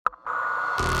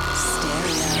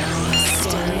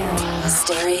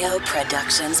Stereo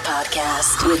Productions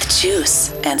Podcast with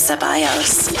Juice and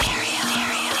Ceballos.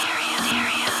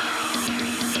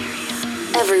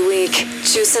 Every week,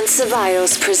 Juice and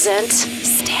Ceballos present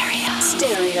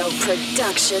Stereo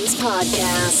Productions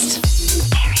Podcast.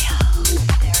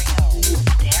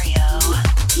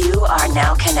 You are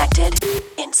now connected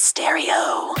in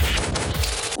stereo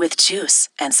with Juice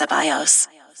and Ceballos.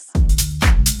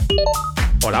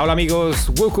 Hola amigos,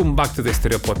 welcome back to the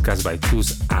Stereo Podcast by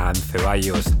Juice and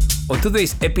Ceballos. On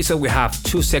today's episode we have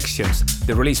two sections,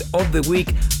 the release of the week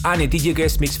and a DJ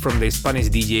guest mix from the Spanish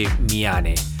DJ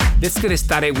Miane. Let's get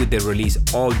started with the release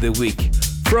of the week.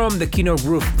 From the Keynote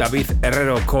Group, David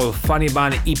Herrero called Funny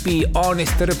Van EP on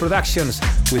Stereo Productions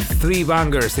with 3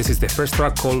 bangers. This is the first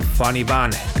track called Funny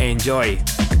Van. Enjoy.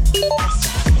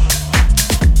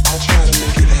 I'll try to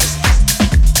make it as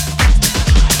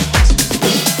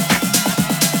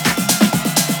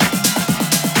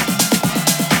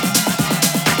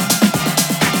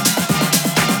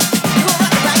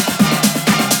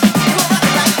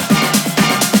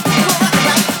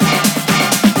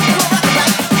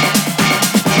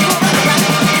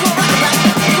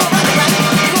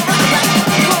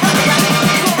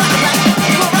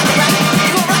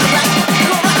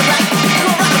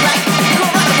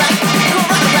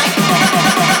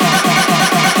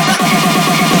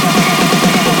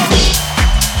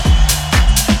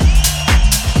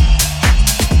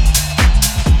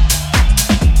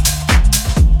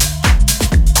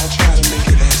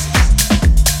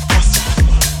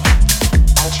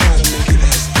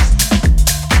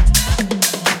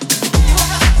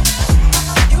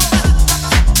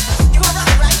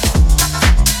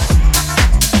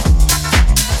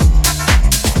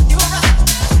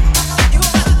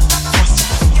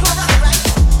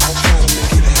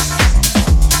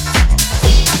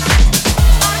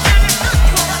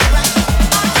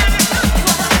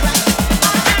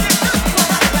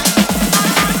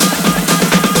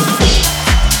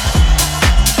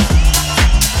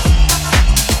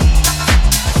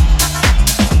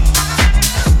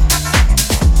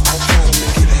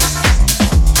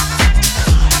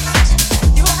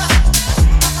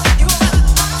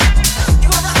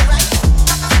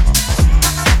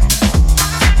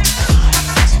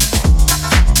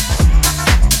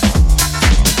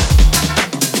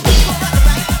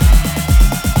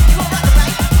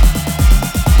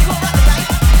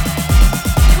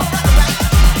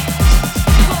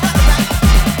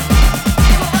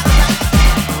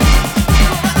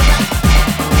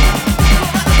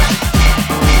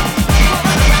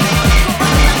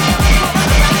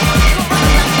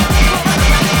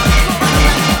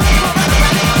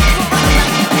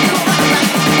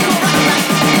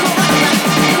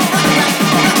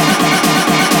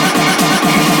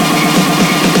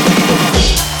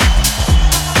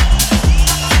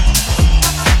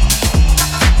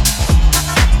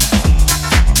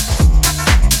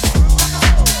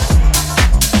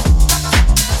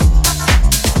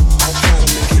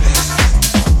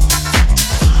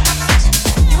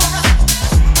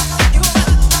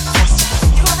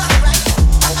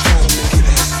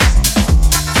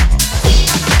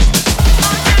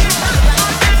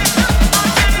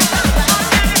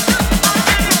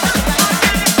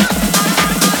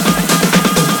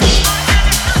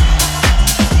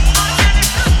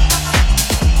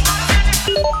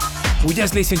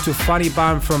Just listen to Funny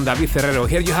Band from David Herrero.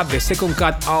 Here you have the second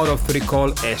cut out of 3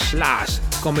 called Slash,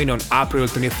 coming on April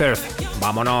 23rd.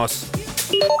 Vámonos.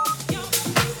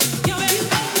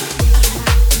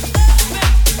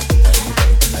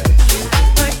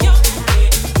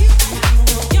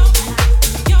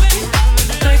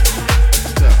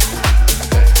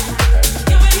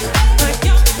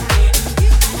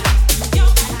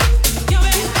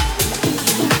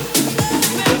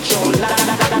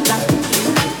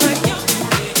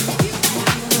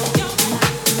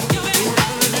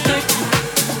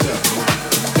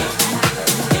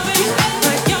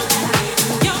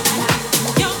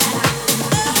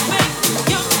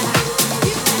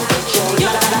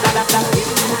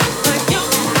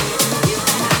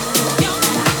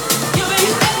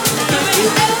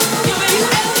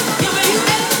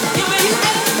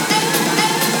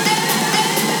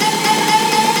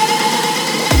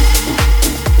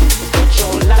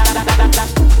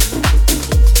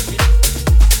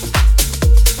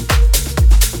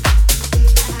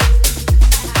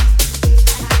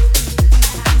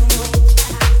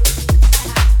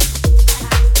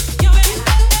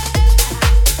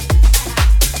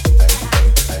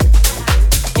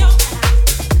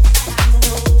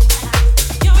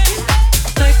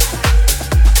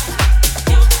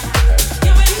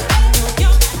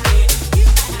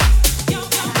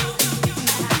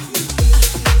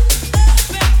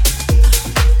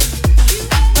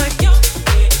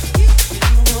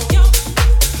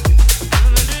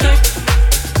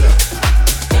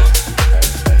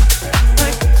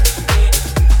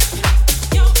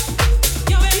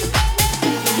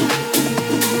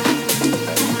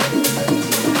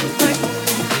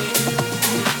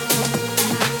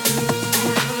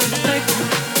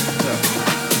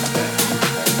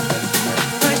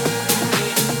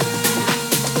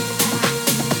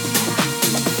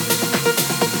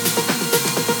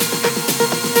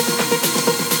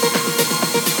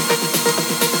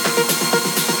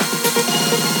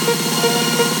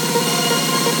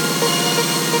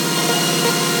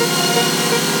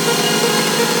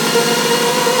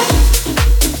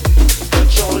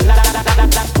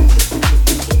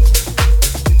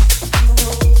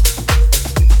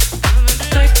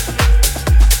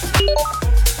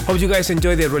 Hope you guys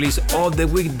enjoy the release of the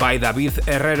week by David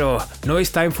Herrero. Now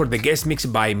it's time for the guest mix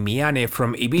by Miane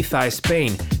from Ibiza,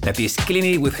 Spain, that is killing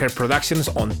it with her productions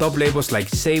on top labels like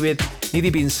Save It,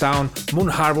 Nitty Bean Sound, Moon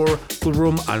Harbor, Cool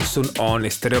Room, and soon on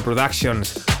Stereo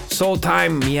Productions. Soul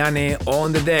time, Miane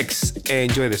on the decks.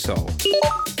 Enjoy the soul.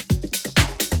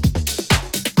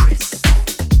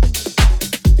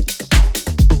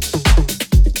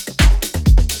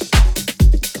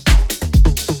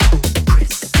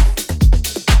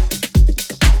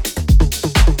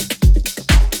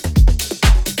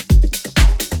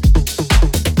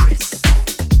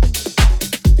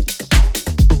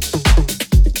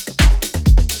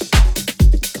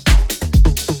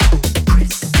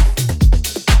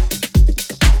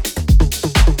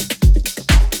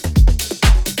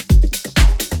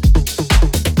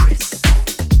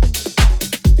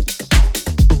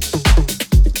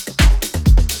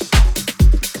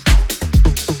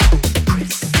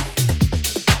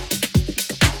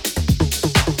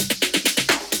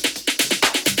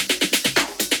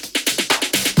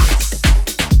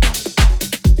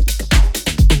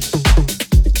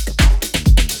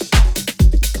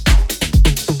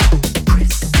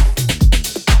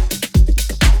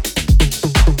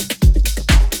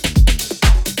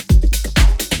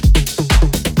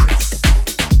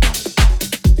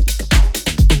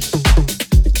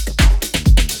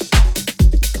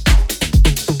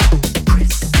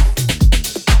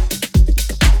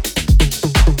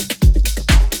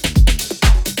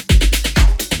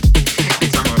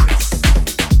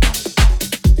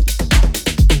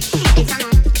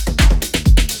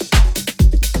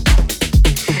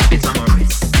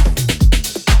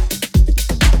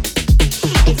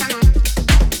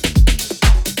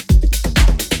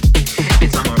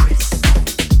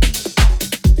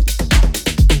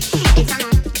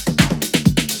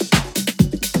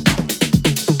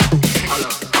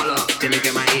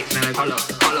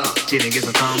 Tiene que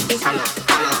eso come. Holla,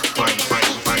 party,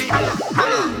 party, party.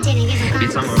 Holla, tiene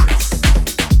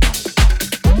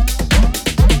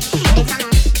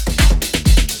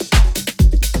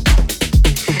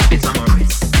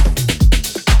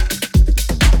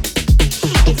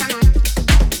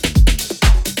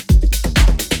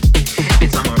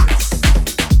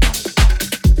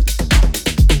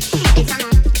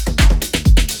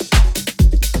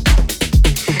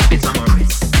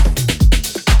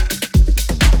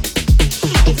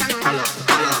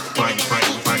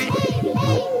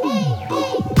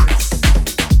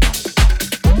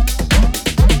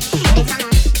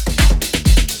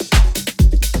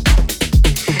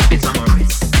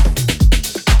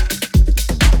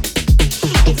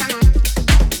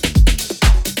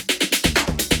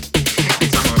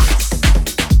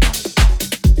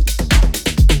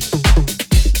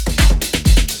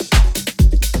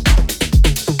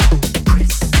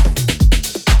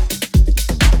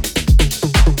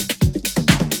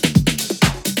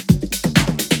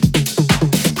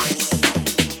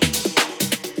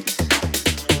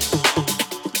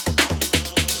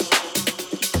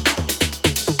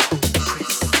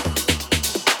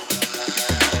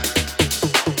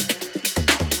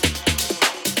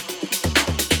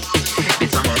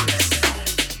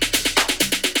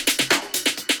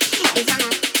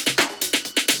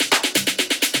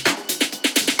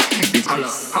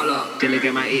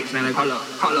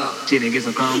que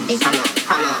eso come.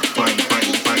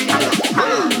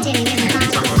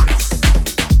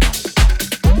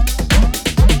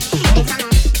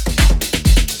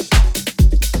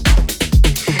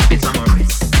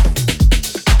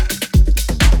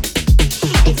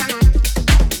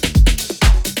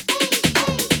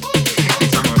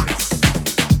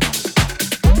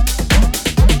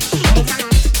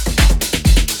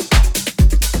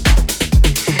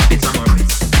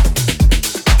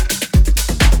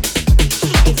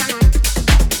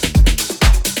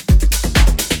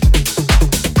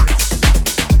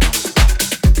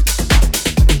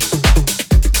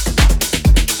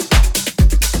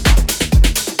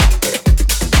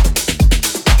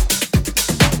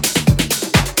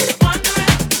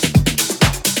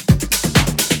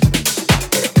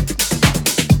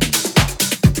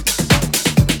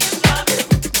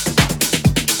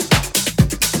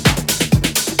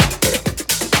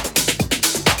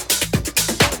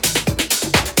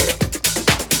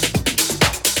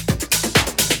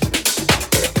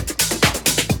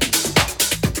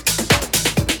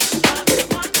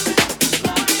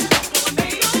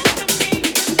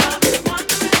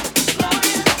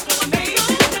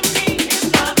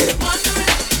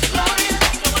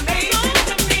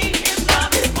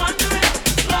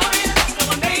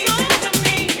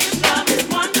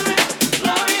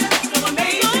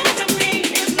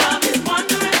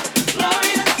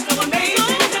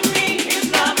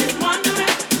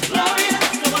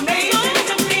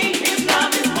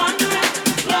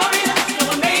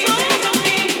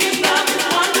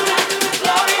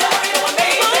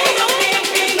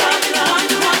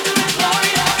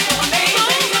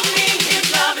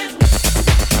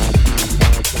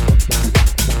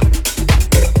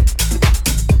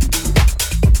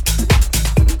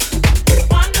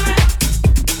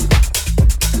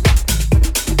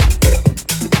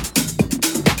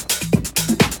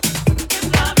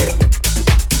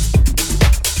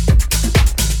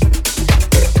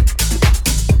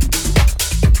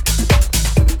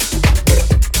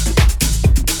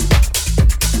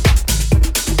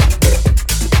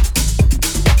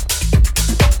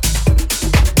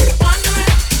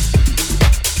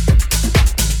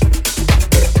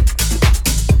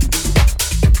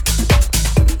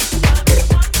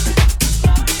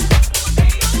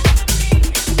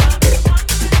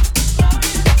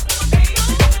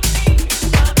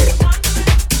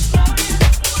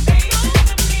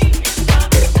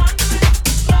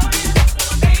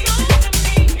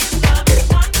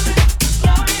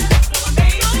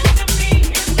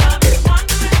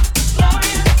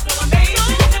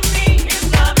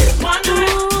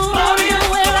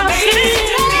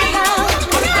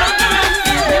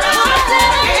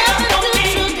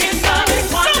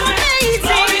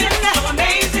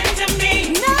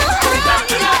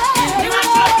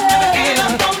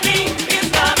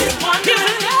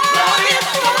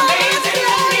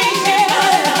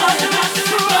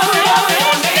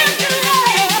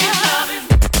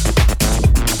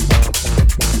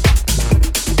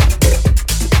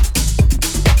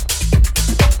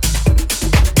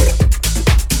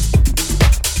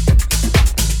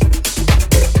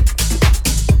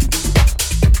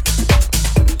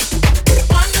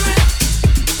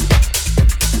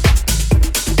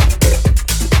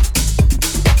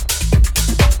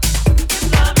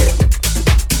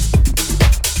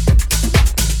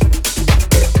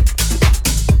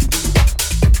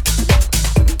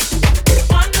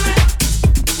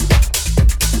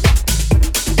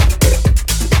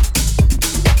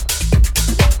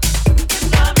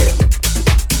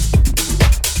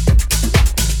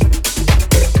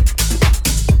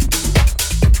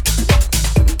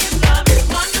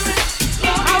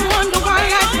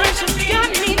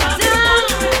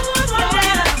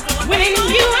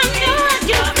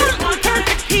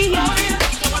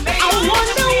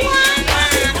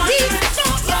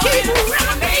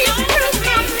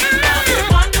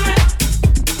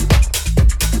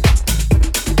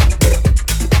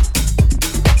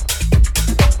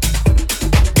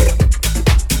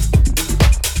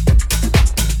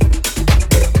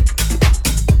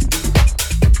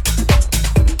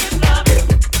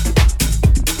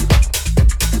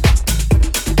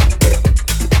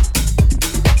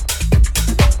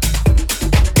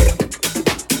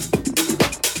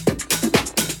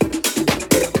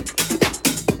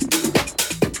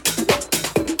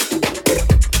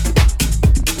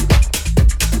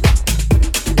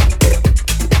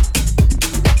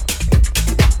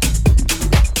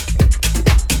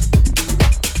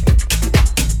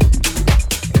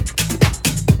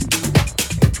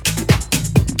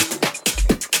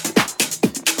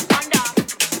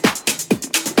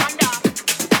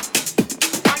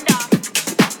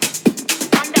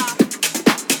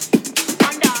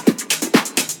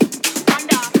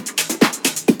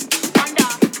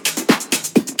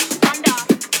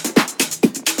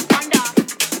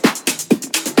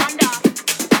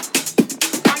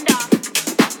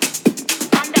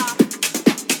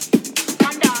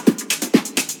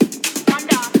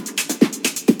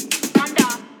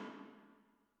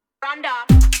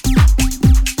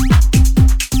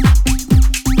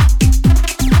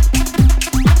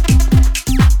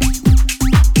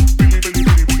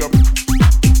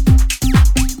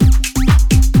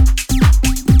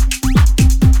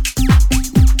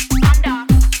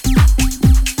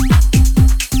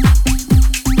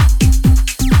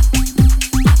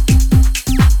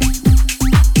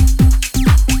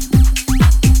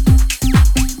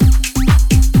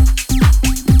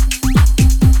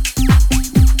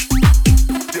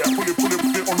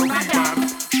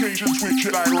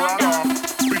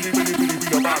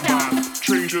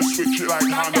 Change and switch it like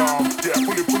handoff. Yeah,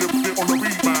 put it on the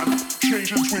beat, man.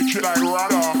 Change and switch it like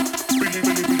radar. Billy,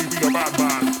 be the bad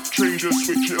man. Change and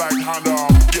switch it like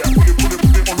handoff. Yeah, put it on the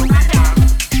beat, man.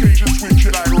 Change and switch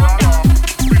it like radar.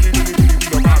 Billy, be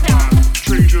the bad man.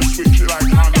 Change and switch it like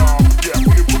handoff. Yeah,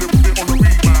 put it on the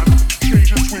beat, man.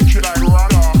 Change and switch it like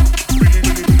radar.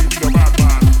 Billy, be the bad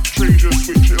man. Change and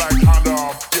switch it like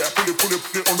handoff. Yeah, put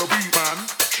it on the beat, man.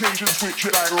 Change and switch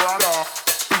it like radar.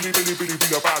 Billy, be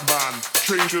the bad man.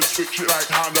 Change and switch it like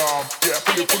handoff. Yeah,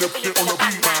 put it on the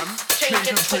beat, man. Change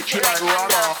and switch it like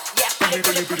radar.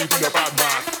 Billy, be the bad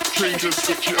man. Change and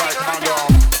switch it like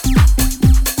handoff.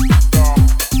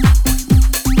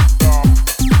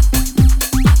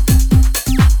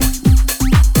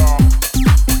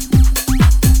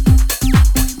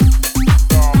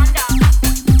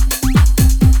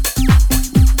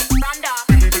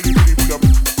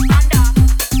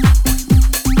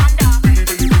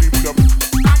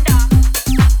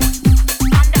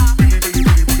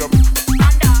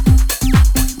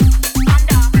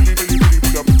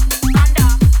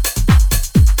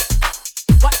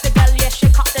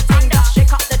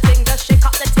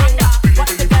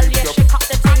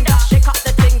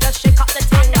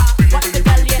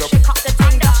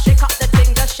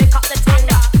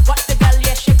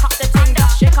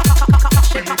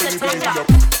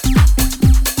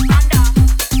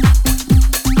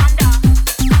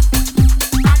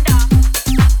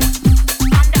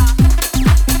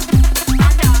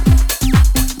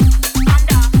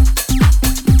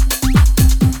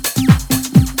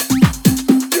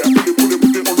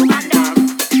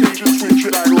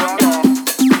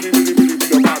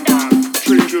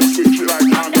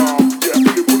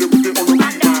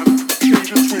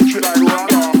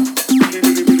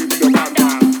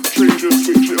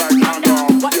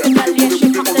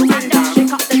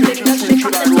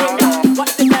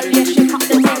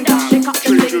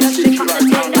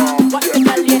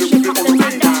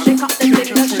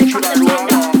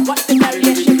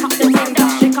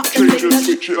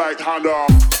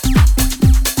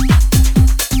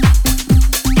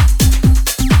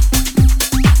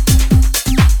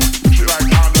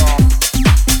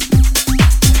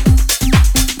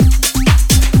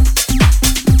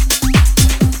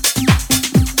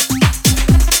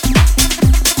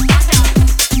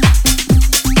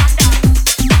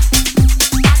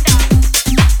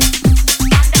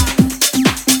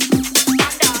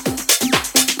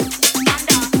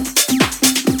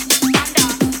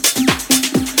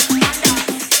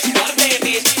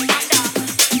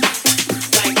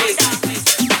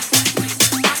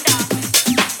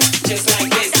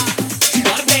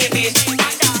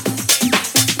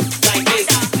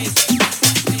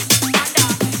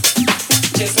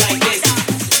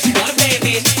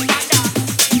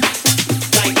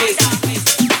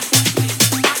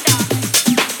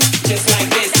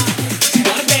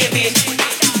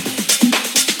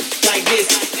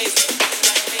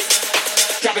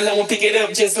 Pick it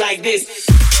up just like this.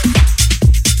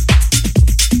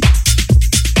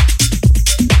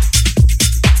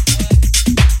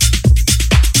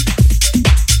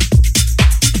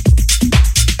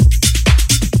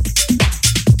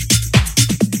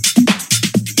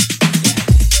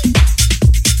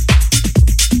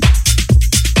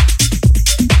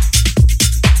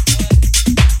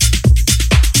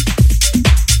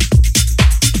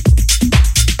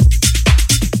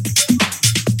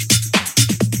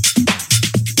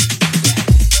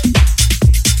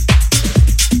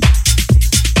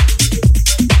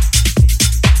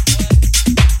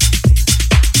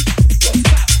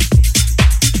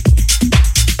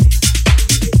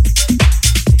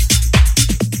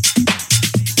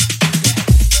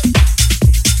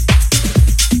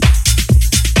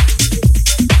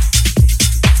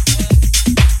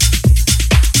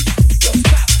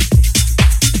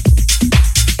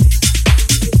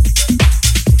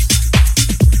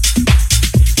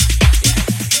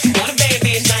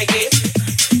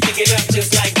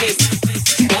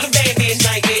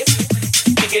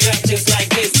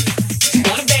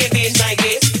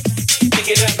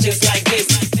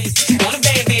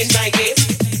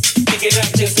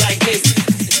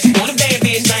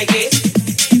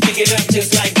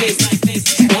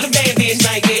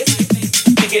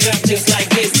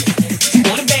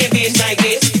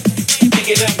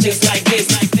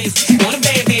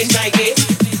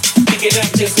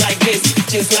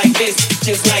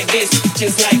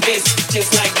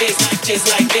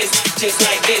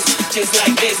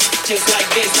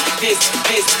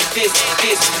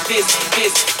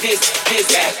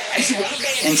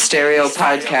 In Stereo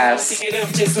Podcast.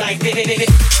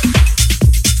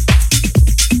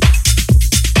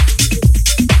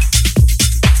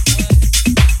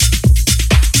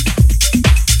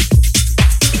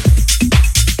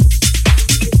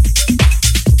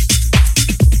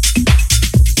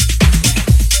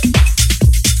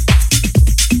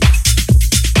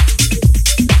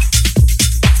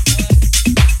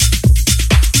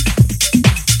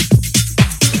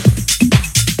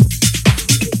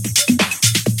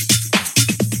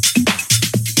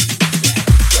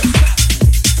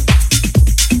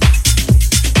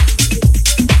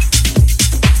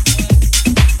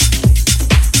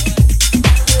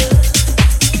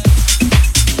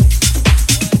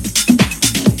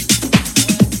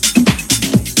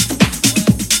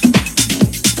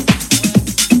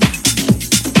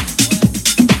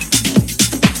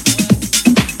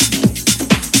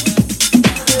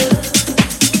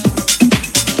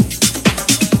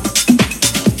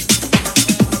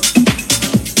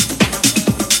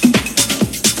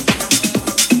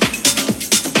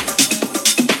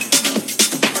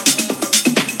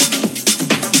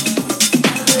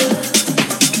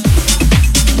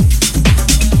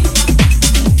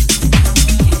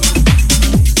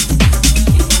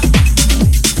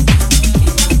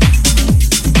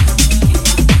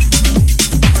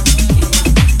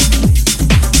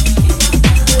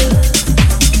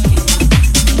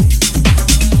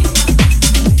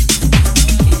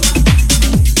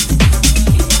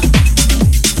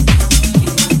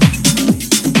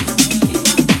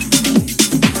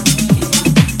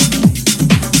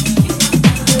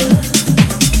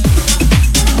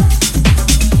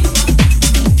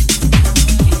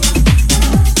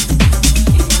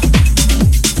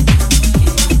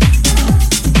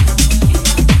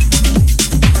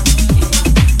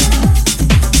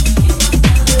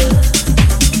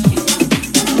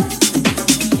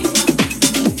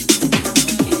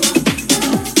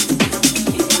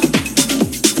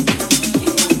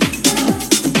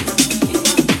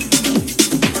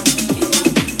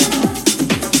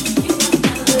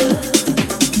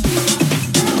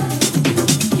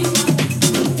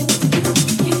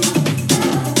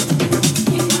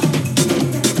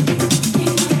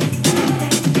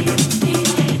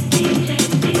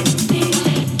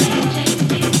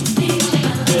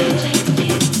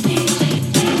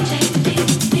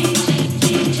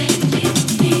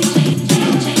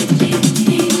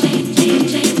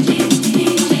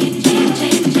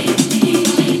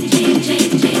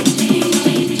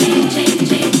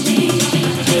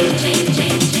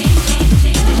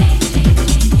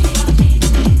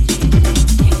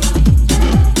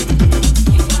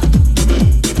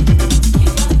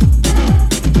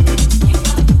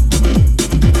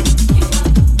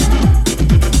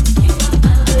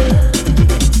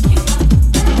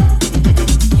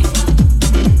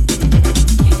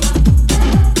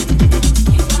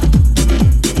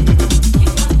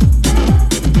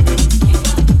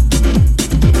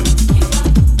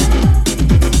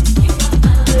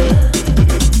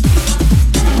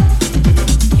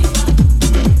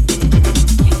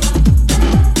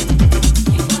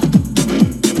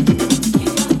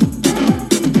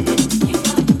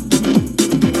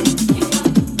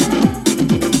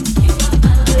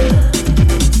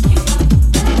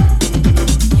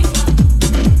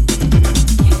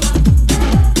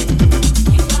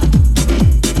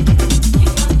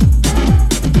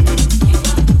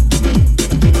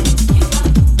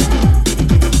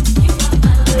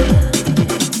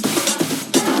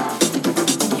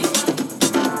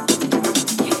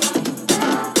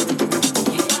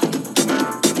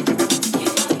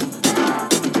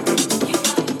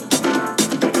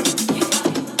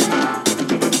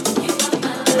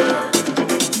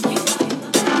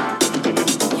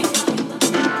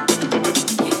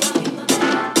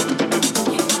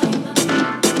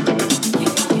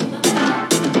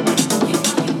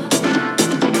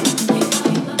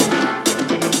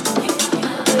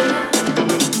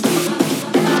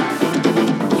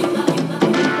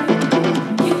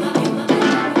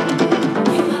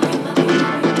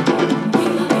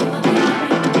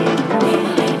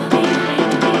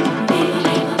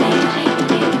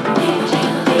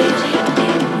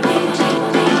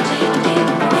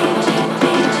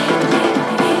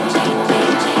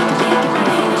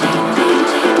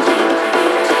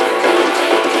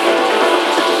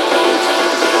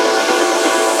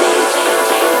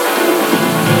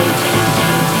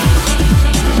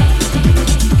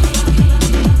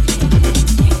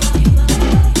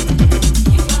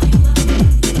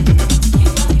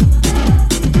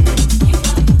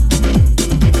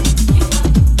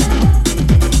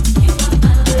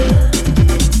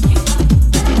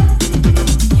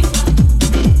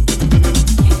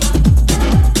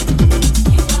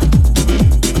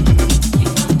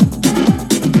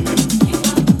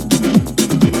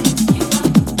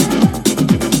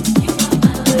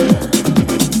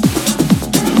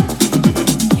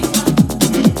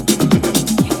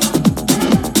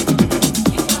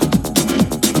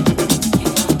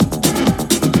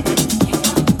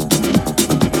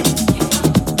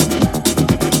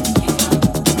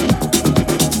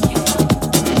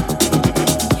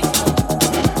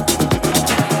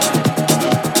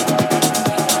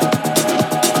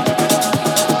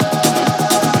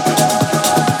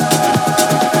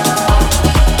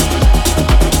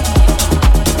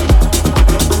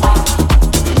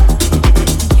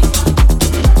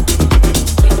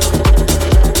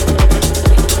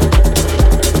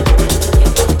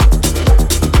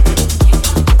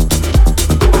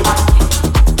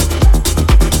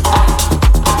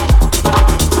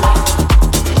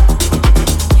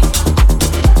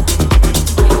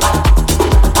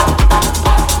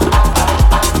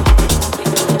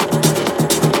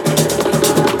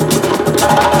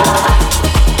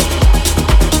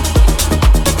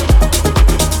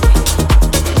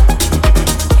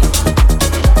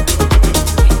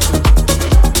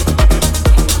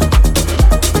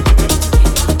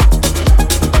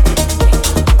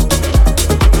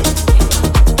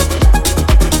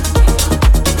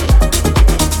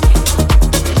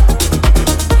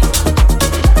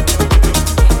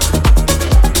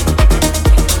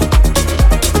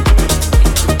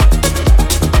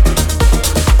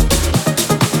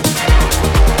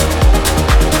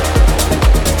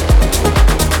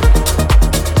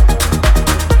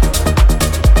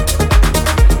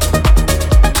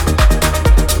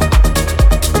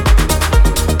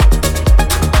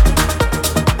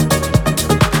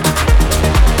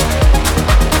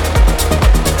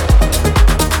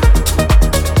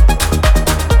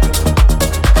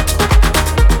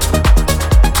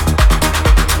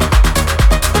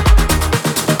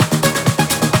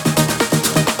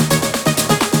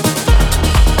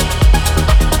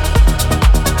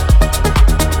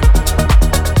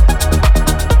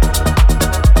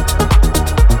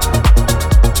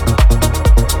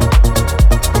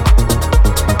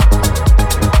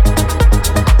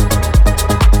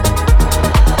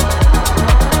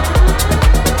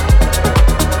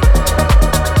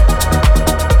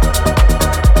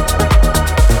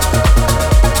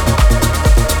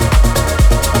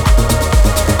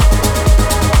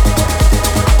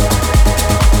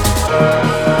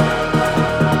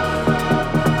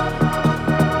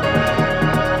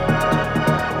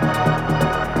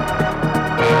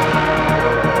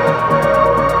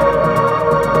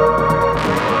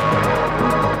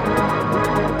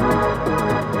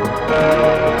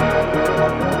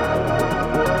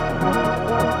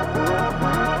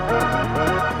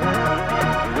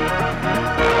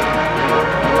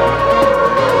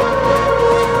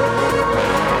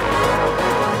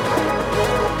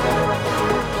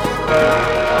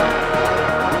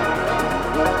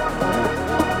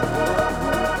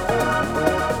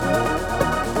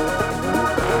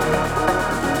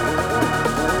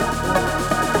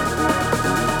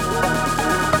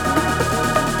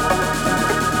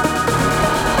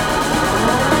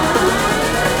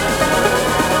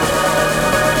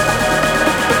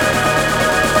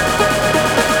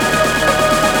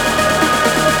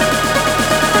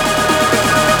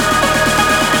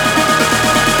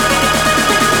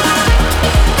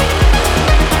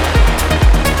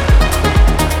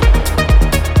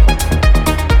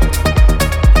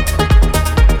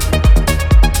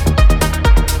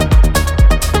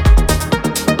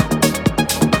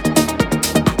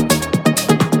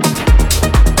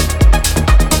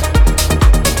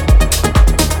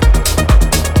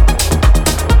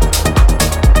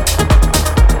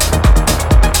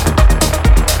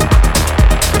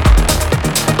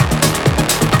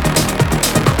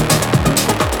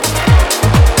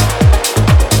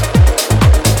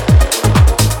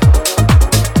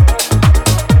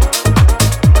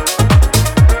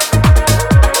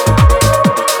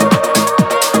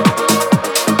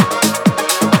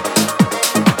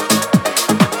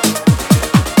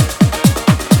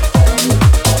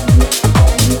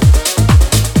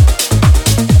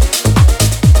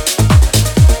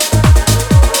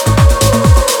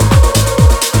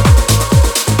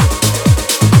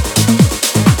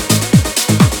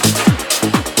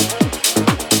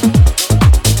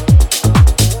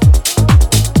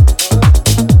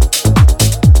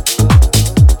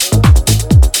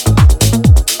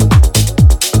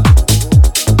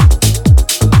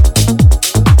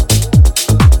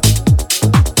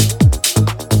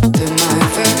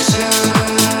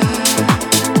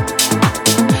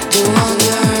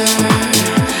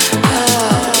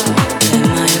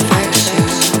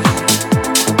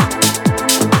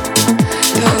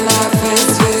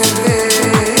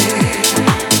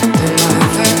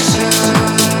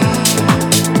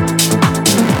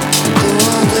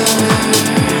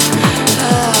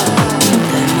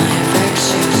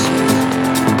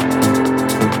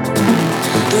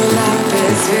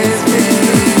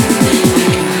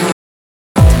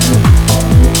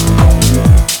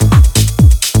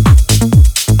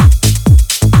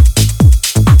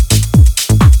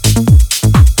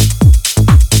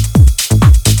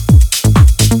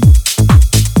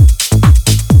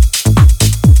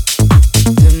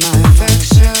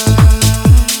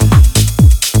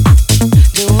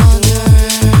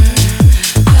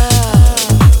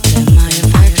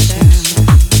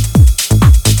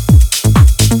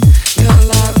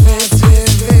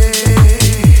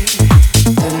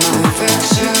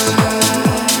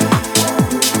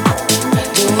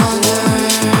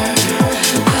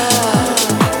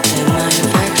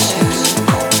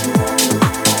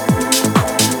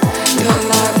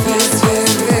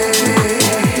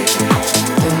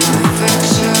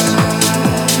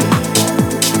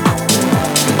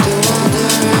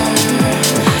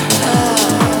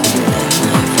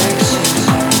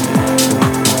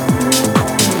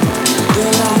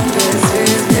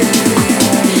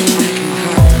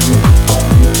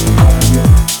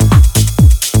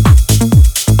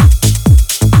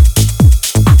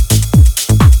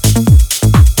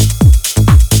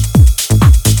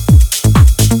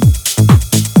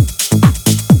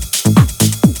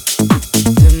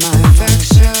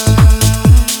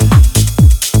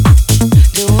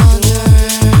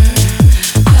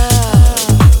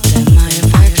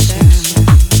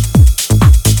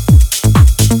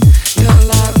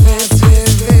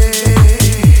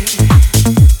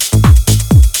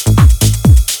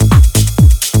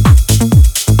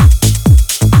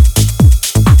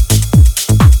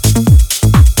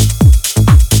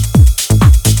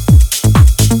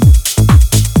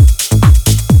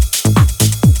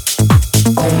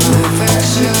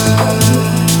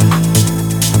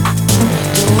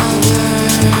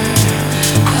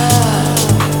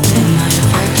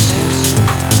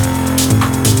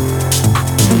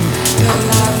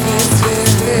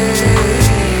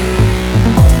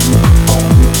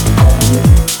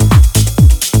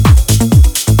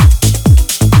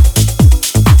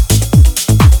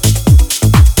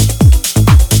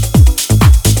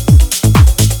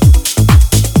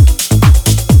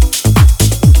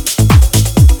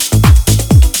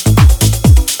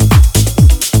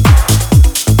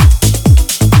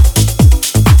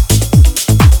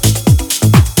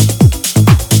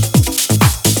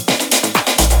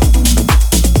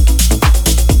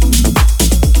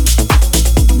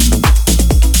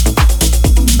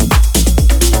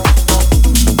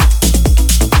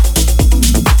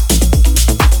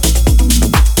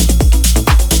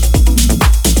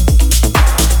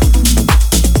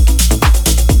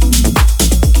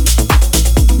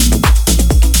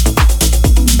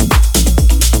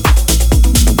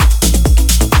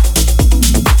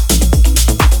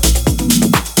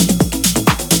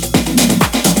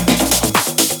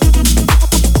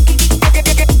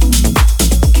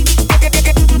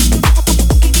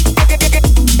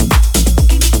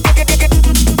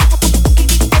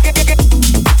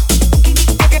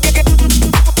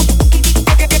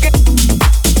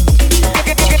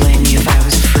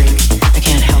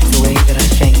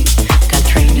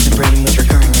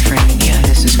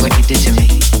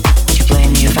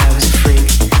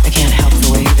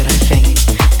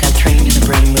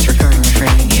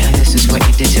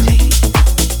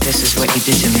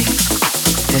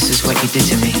 This is what you did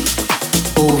to me.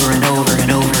 Over and over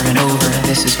and over and over,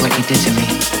 this is what you did to me.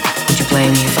 Would you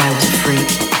blame me if I was a freak?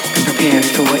 Come prepared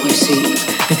for what you see,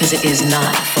 because it is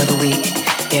not for the weak.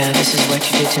 Yeah, this is what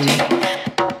you did to me.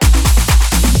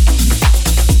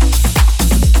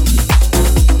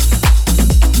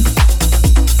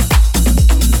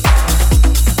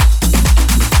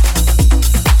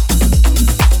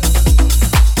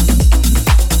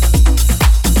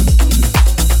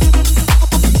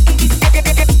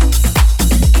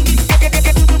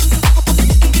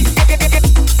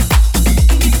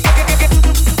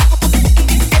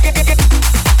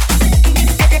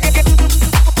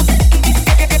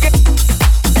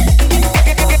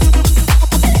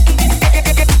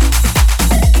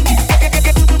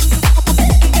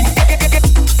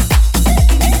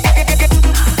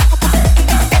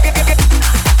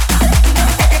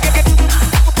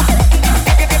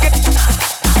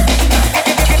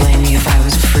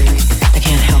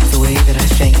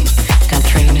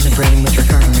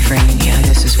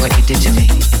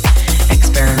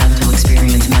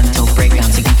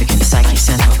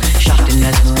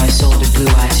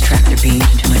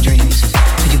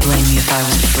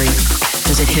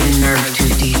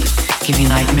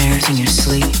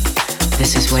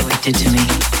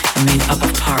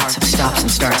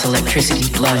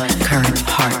 Electricity, blood, current,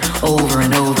 heart, over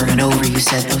and over and over. You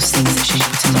said those things that shaped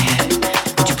what's in my head.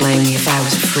 Would you blame me if I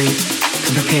was a freak?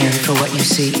 Come prepared for what you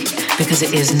seek, because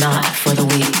it is not for the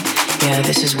weak. Yeah,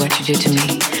 this is what you did to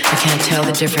me. I can't tell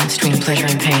the difference between pleasure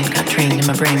and pain. Got trained in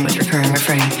my brain with recurring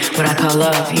refrain. What I call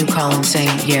love, you call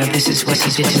insane. Yeah, this is what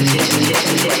you did to me.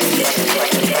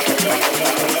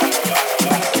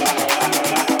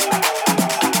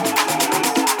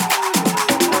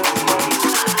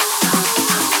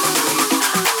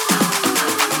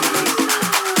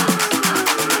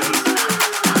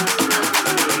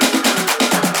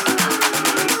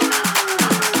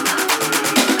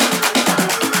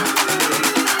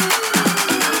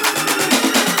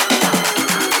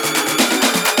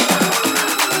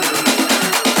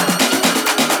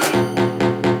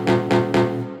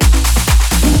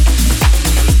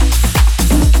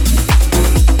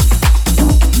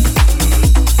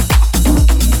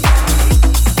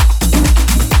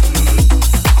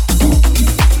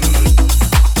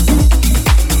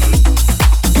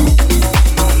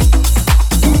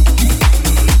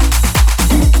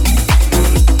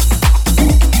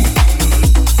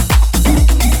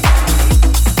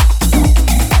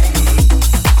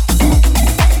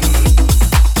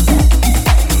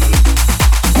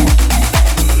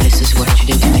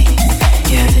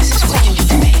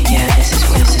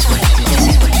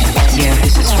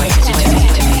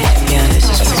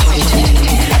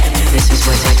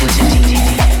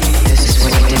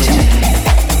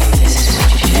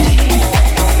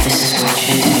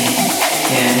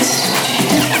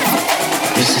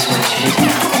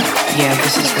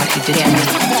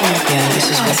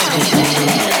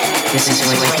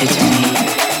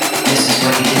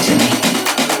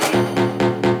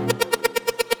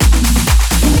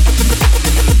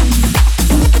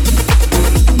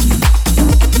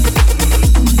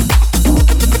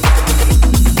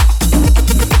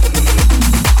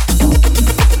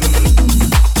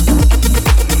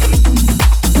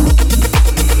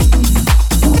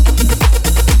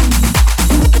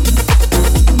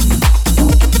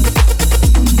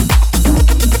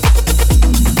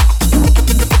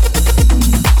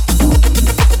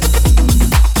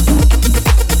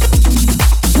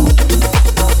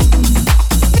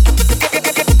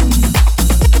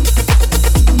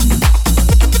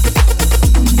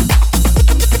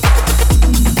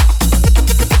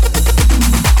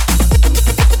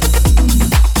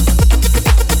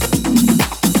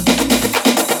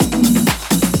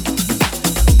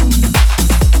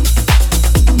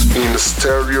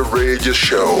 Radio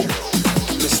Show.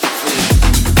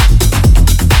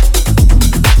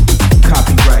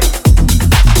 Copyright,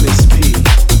 Miss P.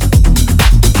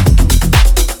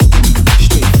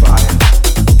 Straight fire.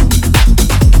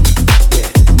 Yeah.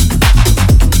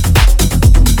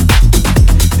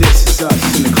 This is us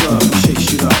in the club. Shake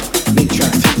shit up. Make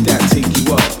tracks, take that, take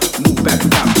you up. Move back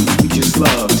without beats, we just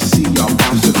love to see y'all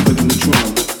bounce to the rhythm of the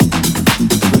drum.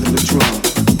 The rhythm of the drum.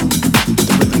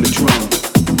 The rhythm of the drum.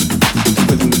 The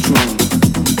rhythm of the drum.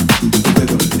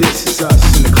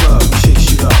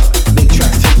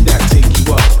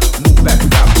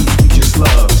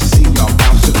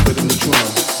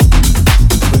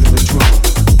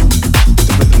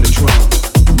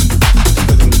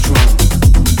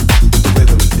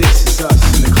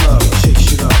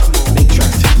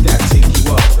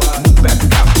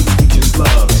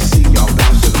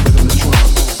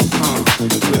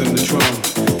 the drum.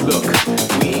 Look,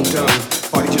 we ain't done.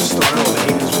 Party just started, all the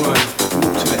haters run.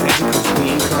 Move to the exit 'cause we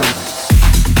ain't come.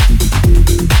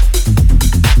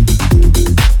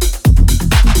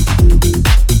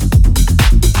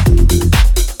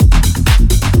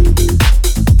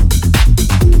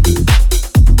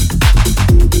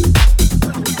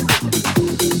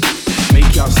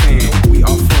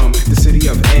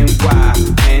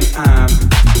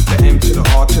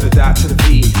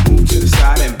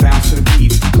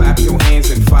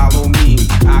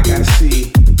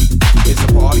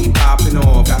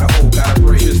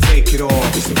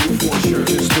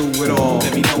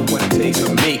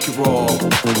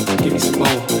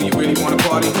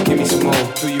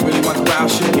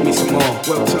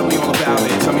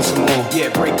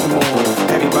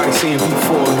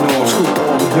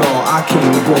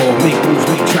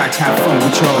 Have fun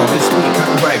with y'all. This week,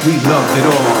 copyright, we love it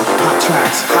all. Hot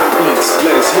tracks, hot beats,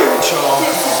 let us hear it, y'all.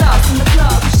 This is us in the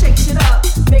club, shake shit up.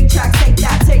 Make tracks, take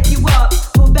that, take you up.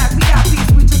 Move back, we got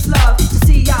beats, we just love to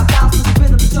see y'all bounce to the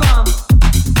rhythm, the drum.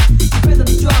 The rhythm,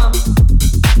 the drum.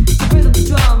 The rhythm, the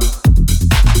drum.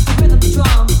 The rhythm, the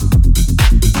drum.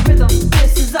 The rhythm,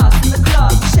 this is us in the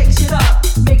club, shake shit up.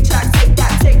 Make tracks, take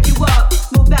that, take you up.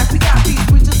 Move back, we got beats,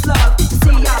 we just love to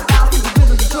see y'all bounce to the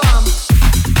rhythm, the drum.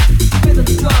 The rhythm,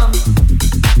 the drum.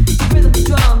 The rhythm, the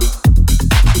drum.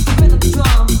 The rhythm, the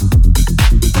drum.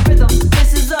 The rhythm,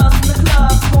 this is us in the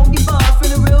club. Smoky buff,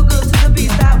 feeling real good to the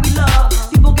beats that we love.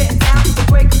 People getting down to the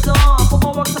break of dawn. For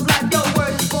more walks of life, your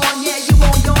word is born. Yeah, you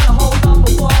won't yawn to hold up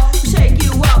a wall. We shake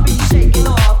you up and you shake it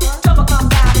off. Drummer come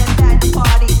down and back the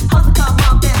party. Hustle come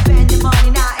up and spend your money.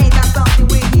 Now ain't that something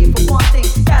we're here for one thing?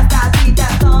 That's that beat,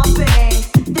 that's thumping.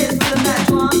 This rhythm, that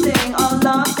drum thing, a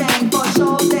love thing, for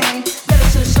sure thing. Let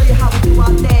us just show you how we do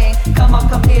our thing. Come on,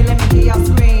 come here, let me hear y'all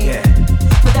scream. Yeah.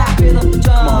 For that rhythm, the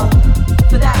drum.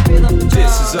 For that rhythm, the drum.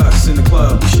 This is us in the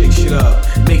club, we shake shit up.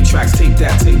 Make tracks, take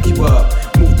that, take you up.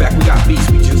 Move back, we got beats,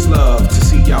 we just love to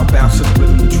see y'all bounce to the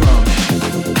rhythm, the drum.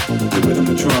 The rhythm,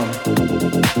 the drum.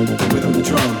 The rhythm, the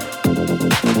drum.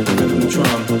 The rhythm, the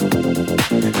drum.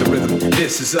 The rhythm.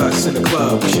 This is us in the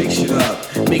club, we shake shit up.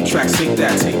 Make tracks, take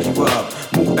that, take you up.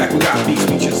 Move back, we got beats,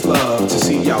 we just love to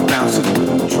see y'all bounce to the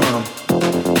rhythm, the drum.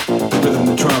 The rhythm,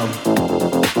 the drum.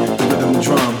 The rhythm, the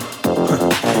drum.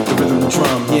 The rhythm, the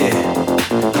drum, yeah.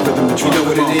 The rhythm, the drum. You know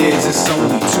what it is, it's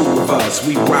only two of us.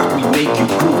 We rock, we make you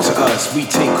groove to us. We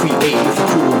take create with the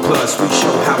crew and plus. We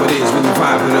show how it is when you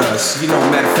vibe with us. You know,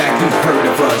 matter of fact, you've heard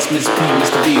of us. Miss P,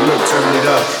 Mr. B, look, turn it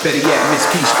up. Better yet, Miss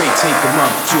P, straight take them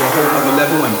up to a whole other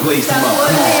level and blaze them up.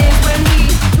 Come on. When we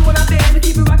doing our best, we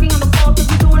keep it rocking on the floor 'cause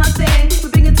we doing our thing. We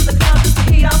bring it to the club just to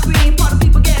hear our scream. Part of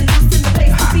people getting loose in the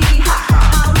place to be.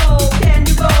 How low can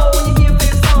you go when you hear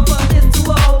favorite song from this to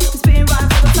O? We spin right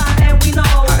for the time and we know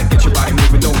how to get your body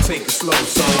moving, don't take it slow.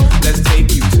 So let's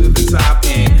take you to the top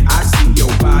and I see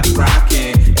your body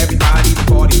rocking. Everybody, the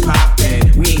party popping.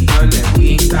 We ain't done and we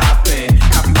ain't stopping.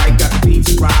 Copyright got the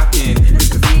beats rocking.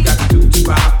 Mr. B got the dudes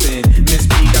popping. Miss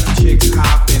B got the chicks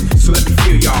hopping. So let me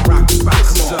feel y'all rock the spot.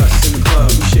 Come on, us in the club,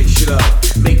 we shake shit up.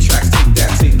 Make tracks, take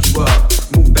that, take you up.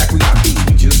 Move back, we got beats,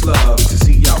 we just love to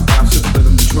see y'all bounce to the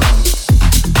rhythm, the drum.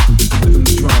 The rhythm,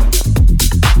 the drum.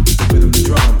 The rhythm, the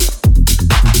drum.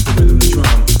 The rhythm, the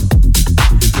drum.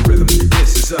 The rhythm.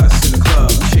 This is us in the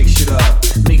club, we shake shit up.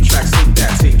 Make tracks, take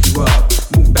that, take you up.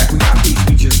 Move back, we got beats,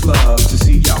 we just love to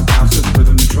see y'all bounce to the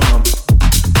rhythm, the drum.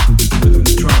 The rhythm,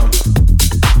 the drum.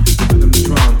 The rhythm, the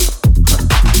drum.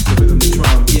 The rhythm, the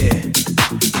drum, yeah.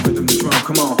 The rhythm, the drum,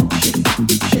 come on.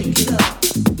 Shake it up.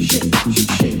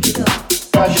 Shake it up.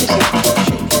 Project Six.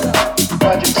 Shake it up.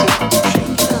 Project Six.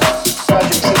 Shake it up.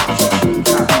 Project Six.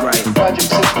 Copyright. Project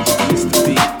Six. Mr. B.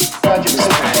 Project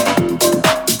Six.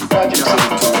 Project Six.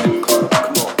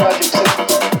 Come on. Project Six.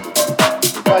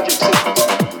 Project Six.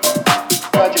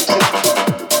 Project Six. Project Six.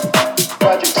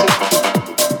 Project Six.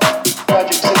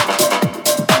 Project Six.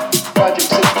 Project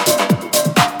Six.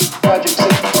 Project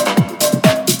Six.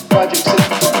 Project Six. Project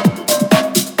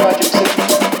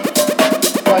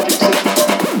Six. Project Six.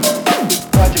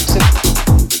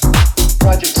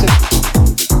 Project Six.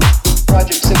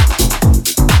 Project Six.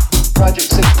 Project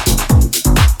Six.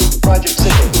 Project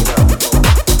Six.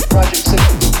 Project Six.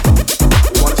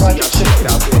 We wanna see y'all shake it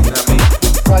out there, you know what I mean?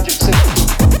 Project Six.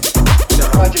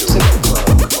 Project Six.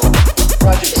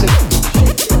 Project Six.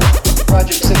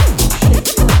 Project Six.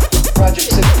 Project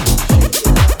Six. Project Six.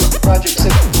 Project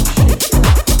Six.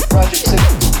 Project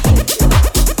Six.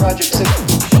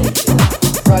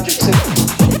 Project Six.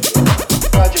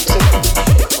 Project Six. Project Six.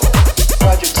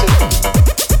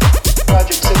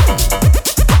 Project Six.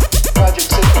 Project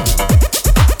Six.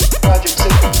 Project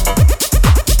Six.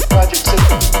 Project Six.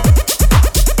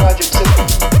 Project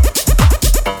Six.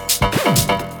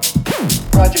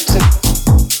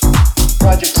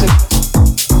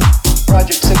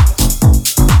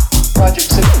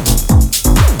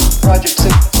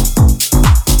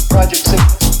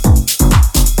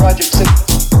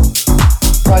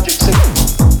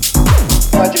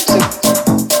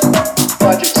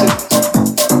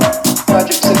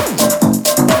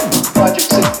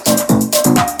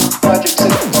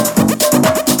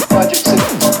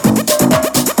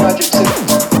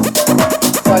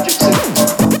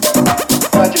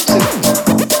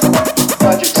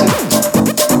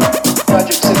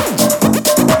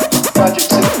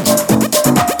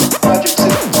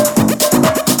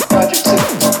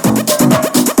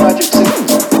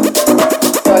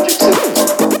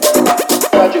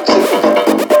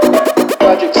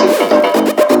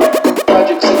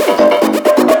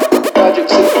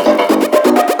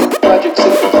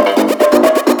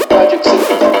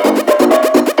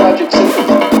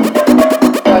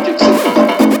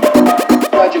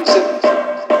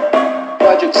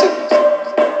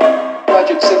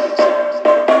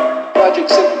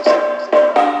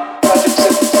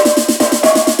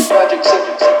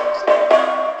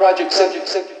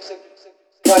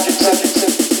 Project 6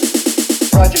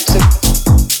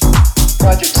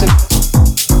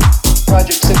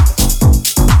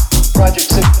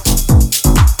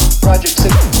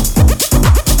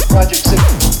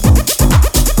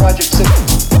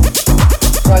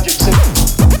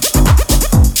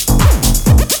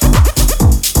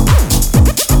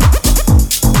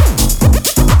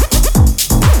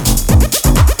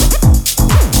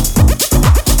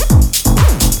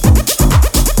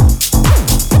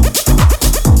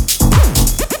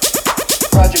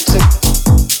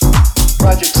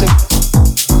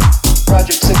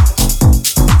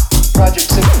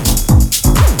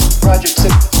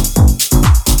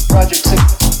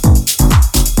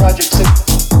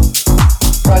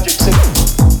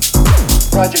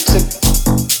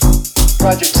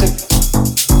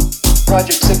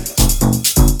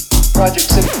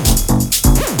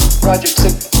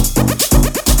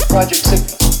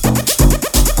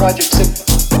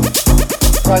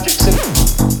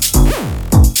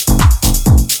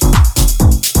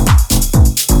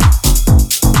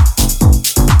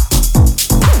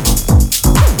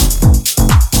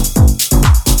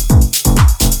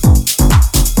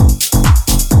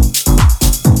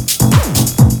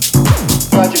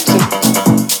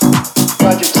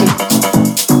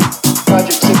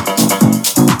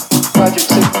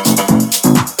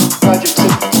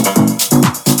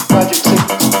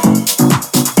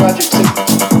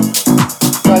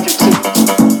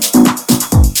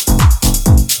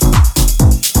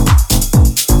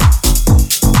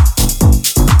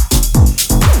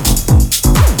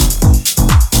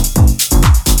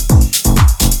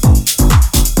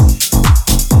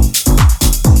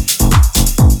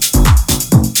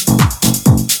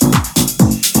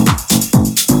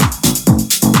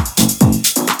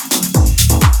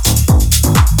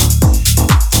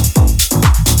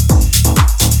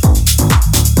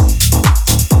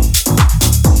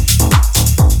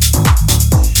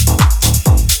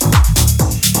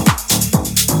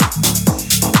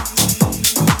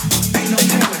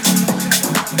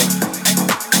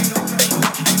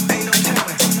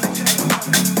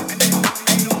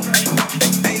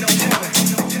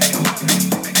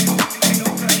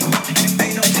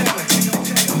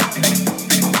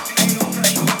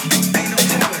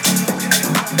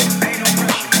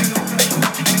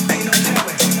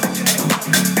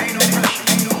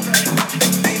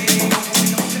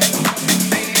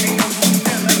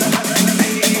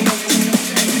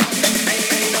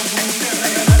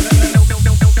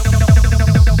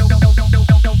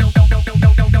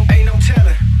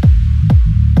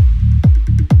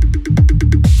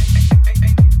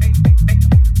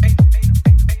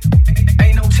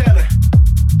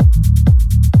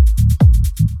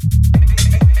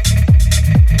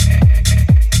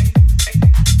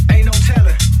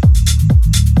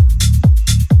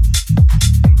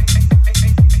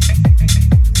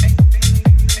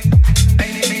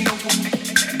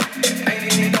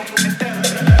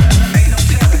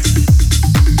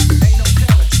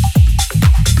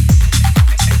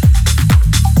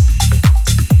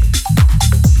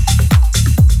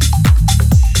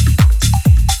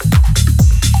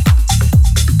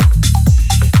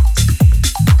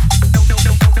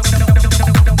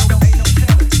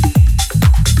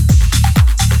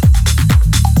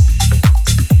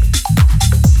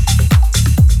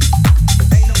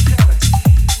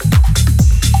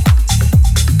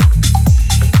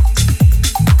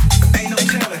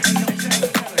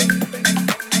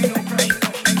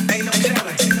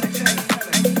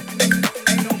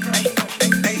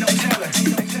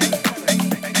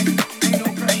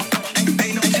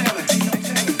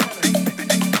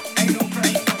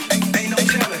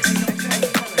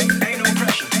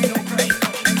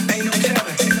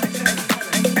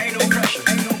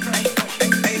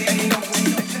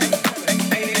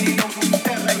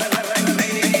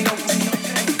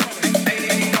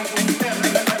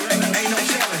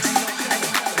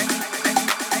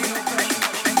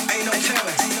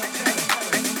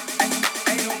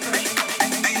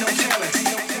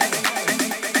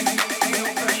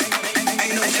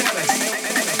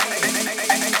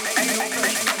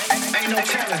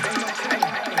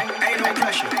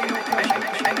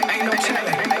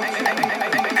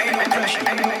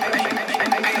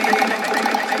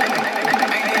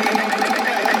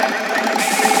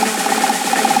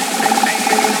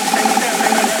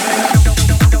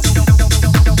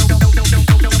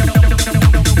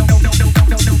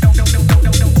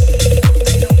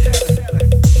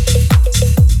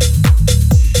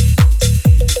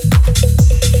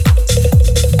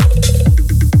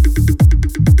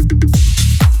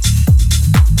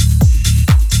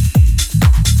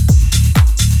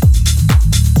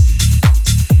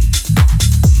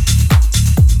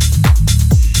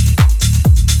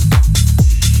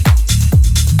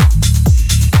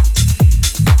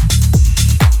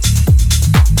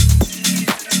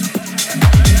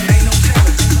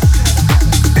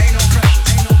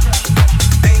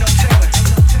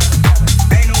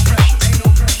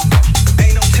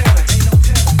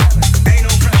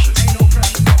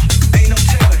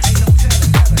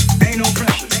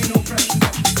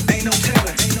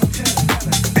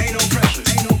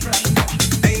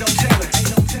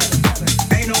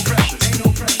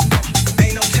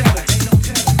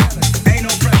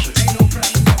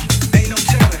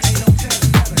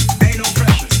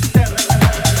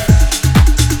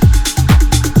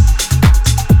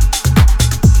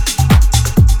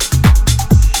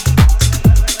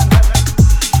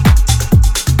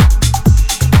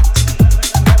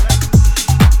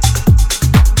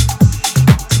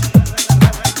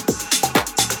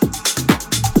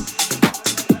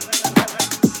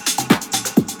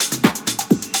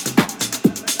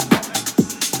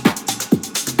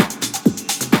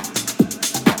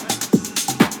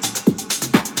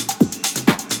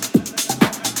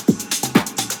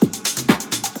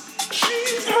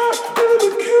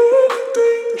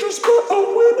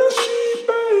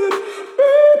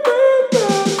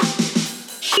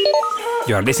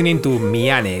 You are listening to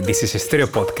Miane. This is a Stereo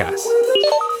Podcast.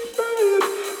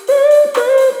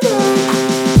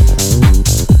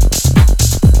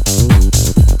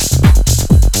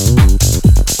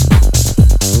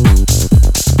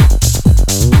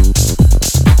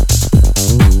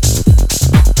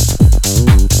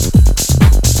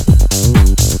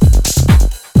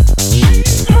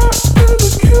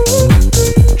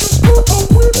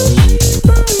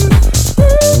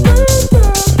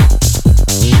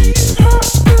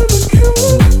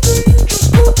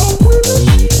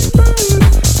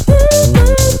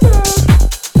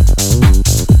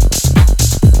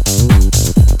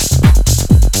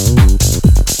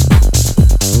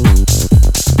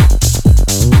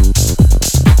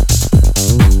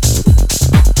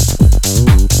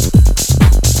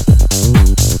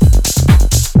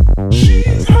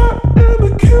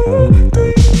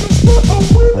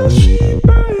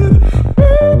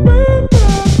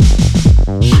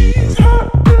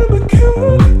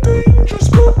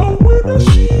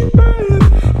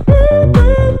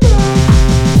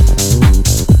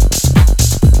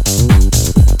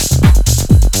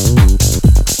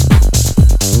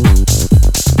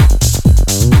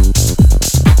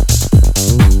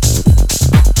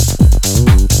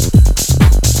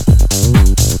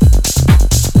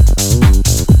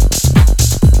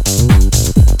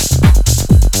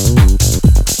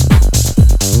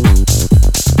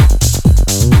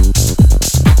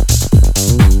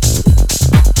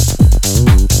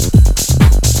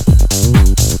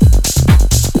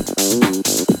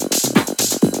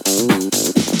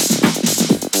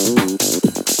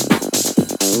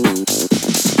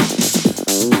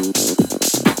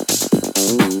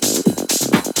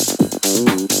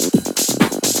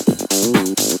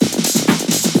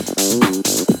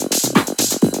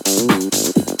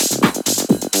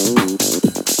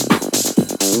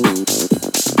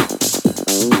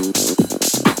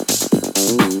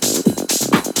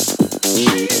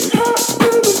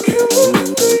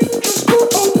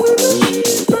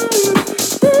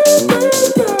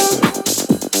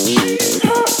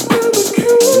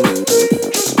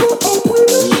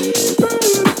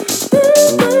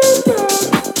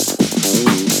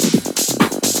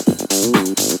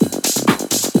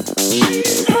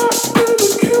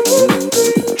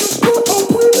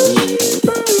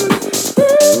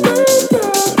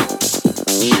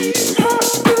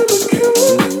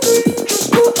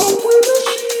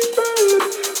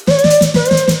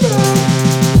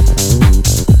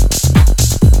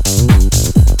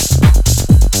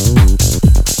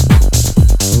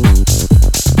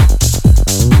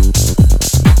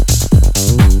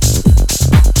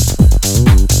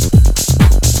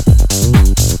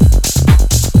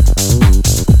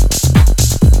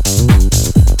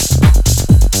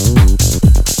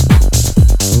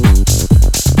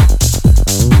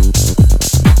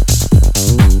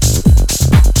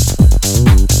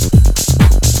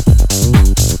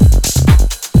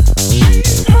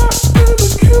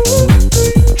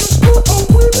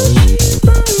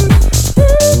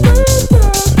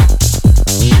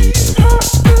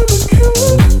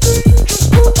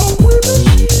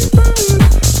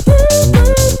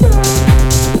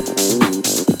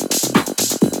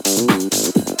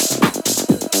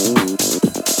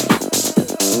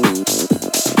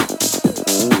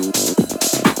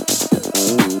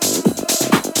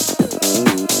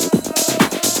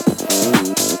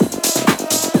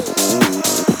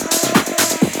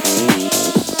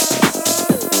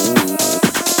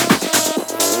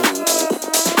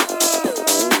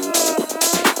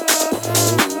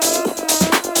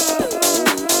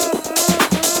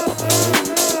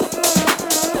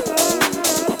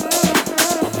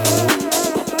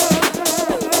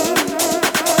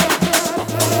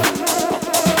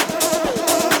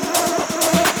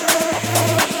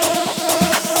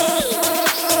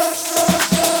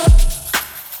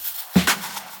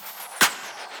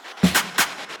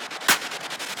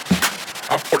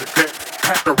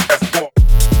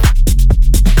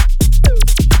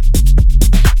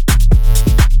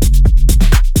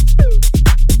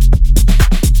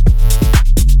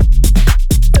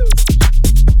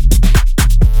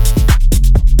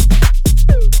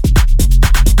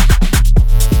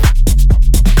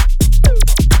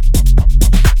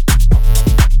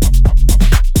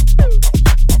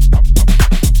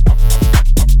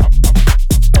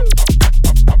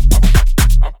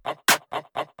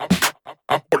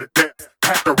 I'm for the dance,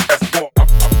 pack the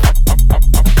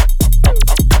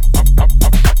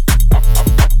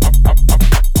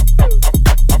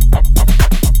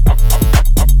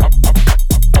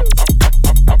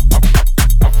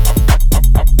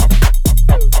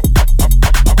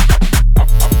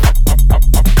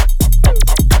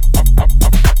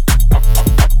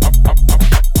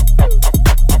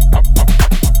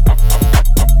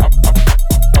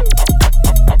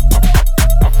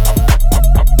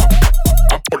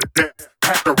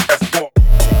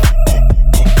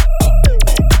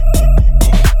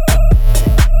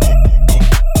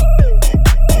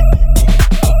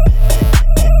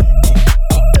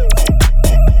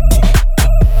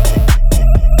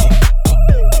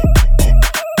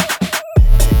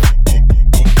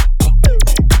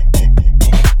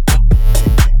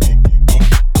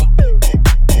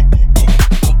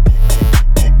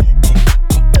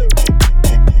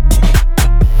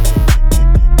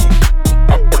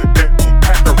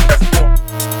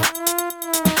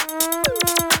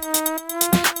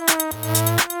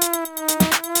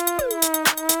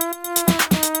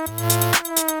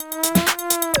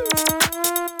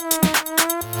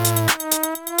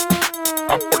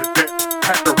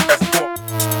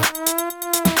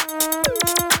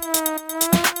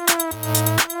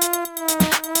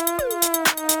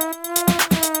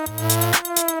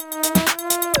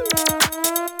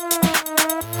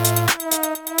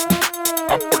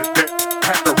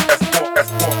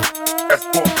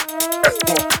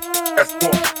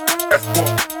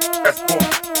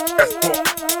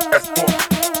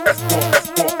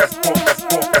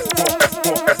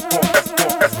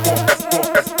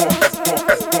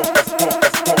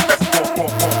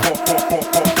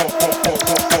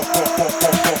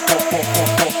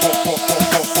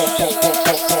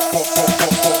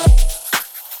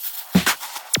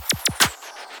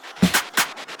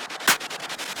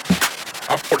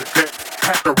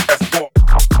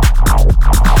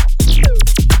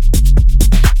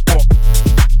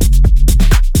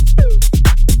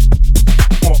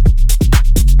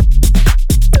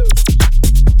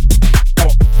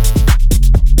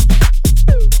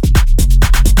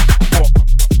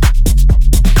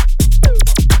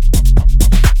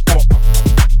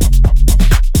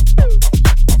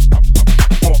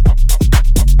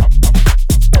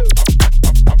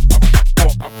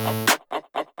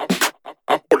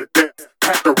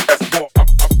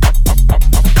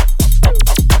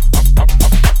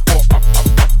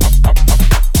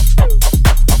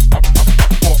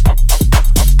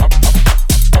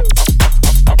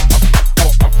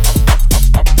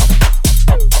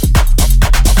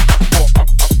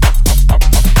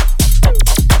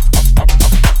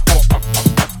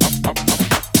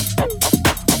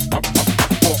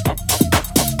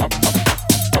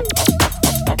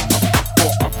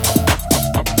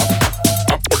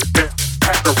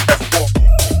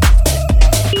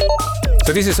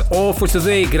So this is all for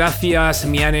today. Gracias,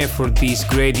 Miane, for this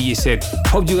great DJ set.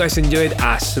 Hope you guys enjoyed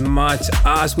as much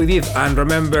as we did. And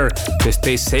remember to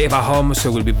stay safe at home, so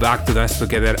we'll be back to dance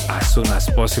together as soon as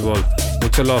possible.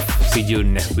 Mucho love. See you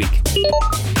next week.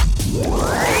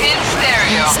 In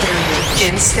stereo.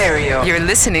 In stereo. You're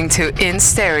listening to In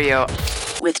Stereo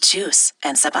with Juice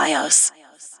and Ceballos.